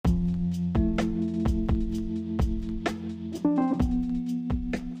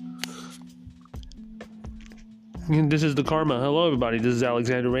This is the Karma. Hello, everybody. This is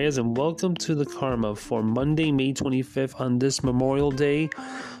Alexander Reyes, and welcome to the Karma for Monday, May 25th on this Memorial Day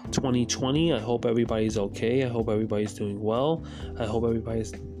 2020. I hope everybody's okay. I hope everybody's doing well. I hope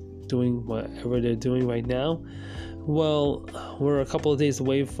everybody's doing whatever they're doing right now. Well, we're a couple of days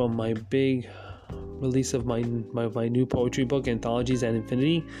away from my big release of my new poetry book, Anthologies at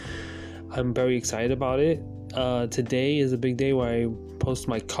Infinity. I'm very excited about it. Today is a big day where I post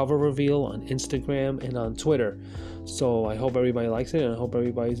my cover reveal on Instagram and on Twitter. So I hope everybody likes it, and I hope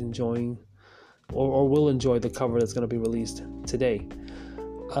everybody's enjoying or will enjoy the cover that's going to be released today.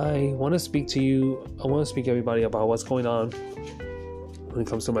 I want to speak to everybody about what's going on when it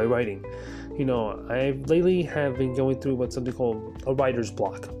comes to my writing. You know, I lately have been going through what's something called a writer's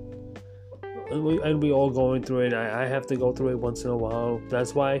block. And we all going through it. I have to go through it once in a while.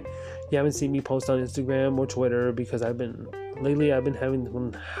 That's why you haven't seen me post on Instagram or Twitter, because I've been having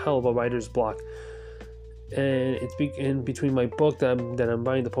one hell of a writer's block. And it's in between my book that I'm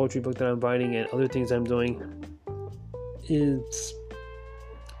writing, the poetry book that I'm writing, and other things I'm doing. It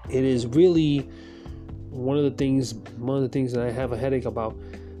is really one of the things that I have a headache about.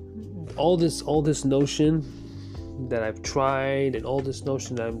 All this notion that I've tried, and all this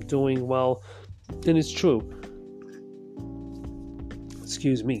notion that I'm doing well, and it's true.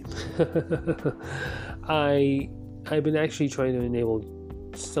 Excuse me. I've been actually trying to enable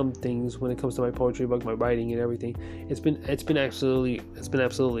some things when it comes to my poetry book, my writing, and everything. It's been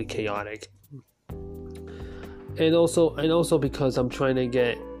absolutely chaotic. And also because I'm trying to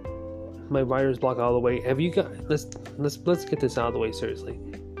get my writer's block out of the way. Have you got? Let's get this out of the way seriously.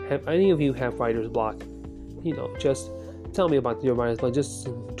 Have any of you have writer's block? You know, just tell me about your writer's block. Just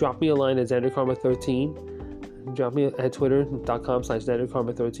drop me a line at XanderKarma13. Drop me at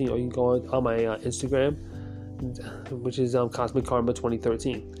twitter.com/XanderKarma13, or you can go on my Instagram, which is Cosmic Karma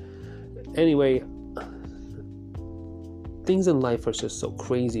 2013. Anyway, things in life are just so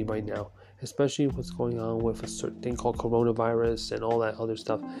crazy right now, especially what's going on with a certain thing called coronavirus and all that other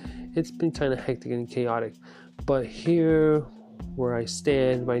stuff. It's been kind of hectic and chaotic. But here, where I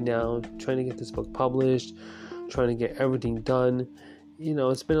stand right now, trying to get this book published, trying to get everything done, you know,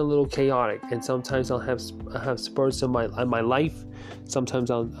 it's been a little chaotic. And sometimes I'll have spurts in my life. Sometimes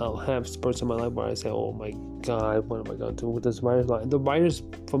I'll have spurts in my life where I say, "Oh my God, what am I going to do with this writer's block?"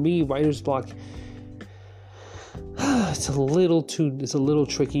 For me, writer's block, it's a little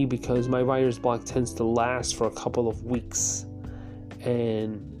tricky, because my writer's block tends to last for a couple of weeks,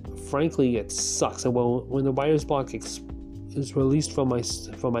 and frankly, it sucks. And when the writer's block is released from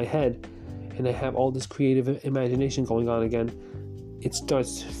my head, and I have all this creative imagination going on again, it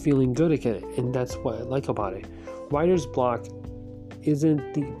starts feeling good again, and that's what I like about it. Writer's block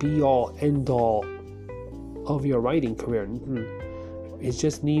isn't the be-all, end-all of your writing career. It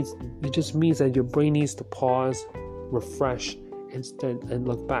just means that your brain needs to pause, refresh, and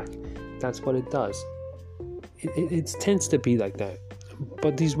look back. That's what it does. It tends to be like that.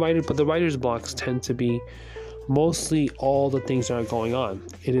 But the writer's blocks tend to be mostly all the things that are going on.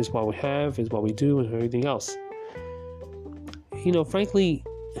 It is what we have, is what we do, and everything else. You know, frankly,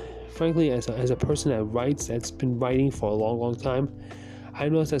 as a person that writes, that's been writing for a long time, I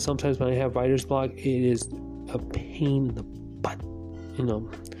notice that sometimes when I have writer's block, it is a pain in the butt, you know,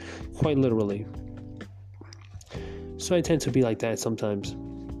 quite literally. So I tend to be like that sometimes.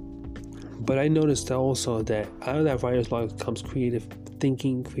 But I noticed also that out of that writer's block comes creative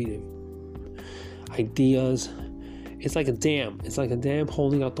thinking, creative ideas. It's like a dam. It's like a dam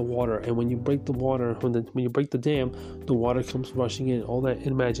holding out the water, and when you break the water, when you break the dam, the water comes rushing in. All that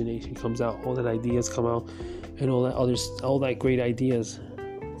imagination comes out. All that ideas come out, and all that great ideas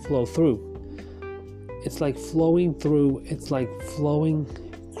flow through. It's like flowing through. It's like flowing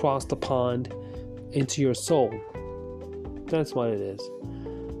across the pond into your soul. That's what it is.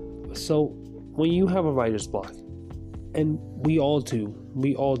 So when you have a writer's block, and we all do.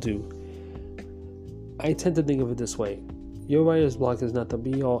 I tend to think of it this way. Your writer's block is not the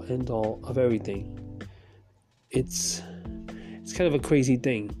be-all, end-all of everything. It's kind of a crazy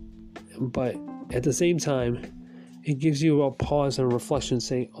thing. But at the same time, it gives you a pause and a reflection,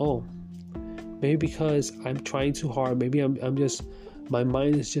 saying, oh, maybe because I'm trying too hard, maybe my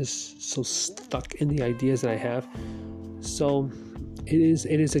mind is just so stuck in the ideas that I have. So it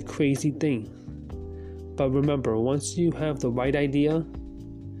is a crazy thing. But remember, once you have the right idea,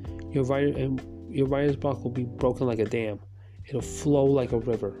 your writer's block will be broken like a dam. It'll flow like a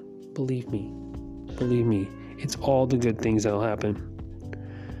river. Believe me. It's all the good things that'll happen.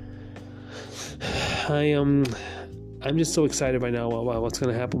 I'm just so excited right now about what's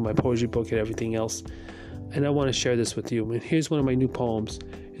going to happen with my poetry book and everything else. and I want to share this with you. And here's one of my new poems.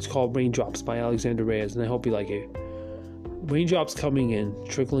 It's called Raindrops by Alexander Reyes, and I hope you like it. Raindrops coming in,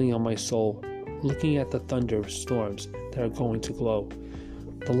 trickling on my soul, looking at the thunderstorms that are going to glow.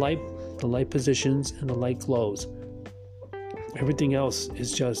 The light positions and the light glows. Everything else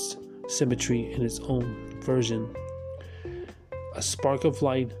is just symmetry in its own version. A spark of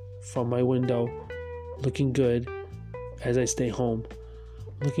light from my window, looking good as I stay home,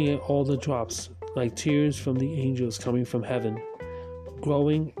 looking at all the drops like tears from the angels coming from heaven,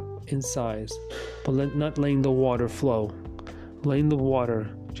 growing in size, but not letting the water flow, letting the water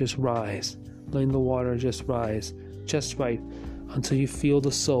just rise, letting the water just rise, just right, until you feel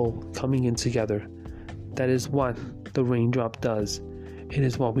the soul coming in together. That is what the raindrop does. It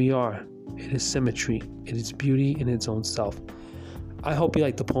is what we are. It is symmetry. It is beauty in its own self. I hope you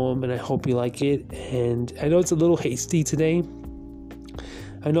like the poem, and I hope you like it. And I know it's a little hasty today.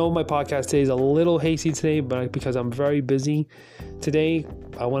 I know my podcast today is a little hasty today, but because I'm very busy today,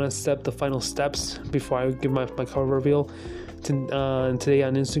 I want to step the final steps before I give my cover reveal today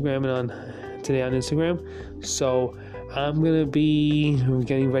on Instagram So I'm going to be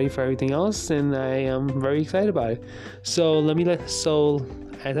getting ready for everything else, and I am very excited about it. So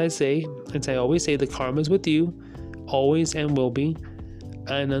as I always say, the karma is with you, always and will be.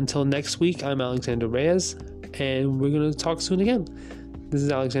 And until next week, I'm Alexander Reyes, and we're going to talk soon again. This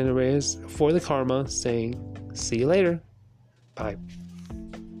is Alexander Reyes for the Karma saying, see you later. Bye.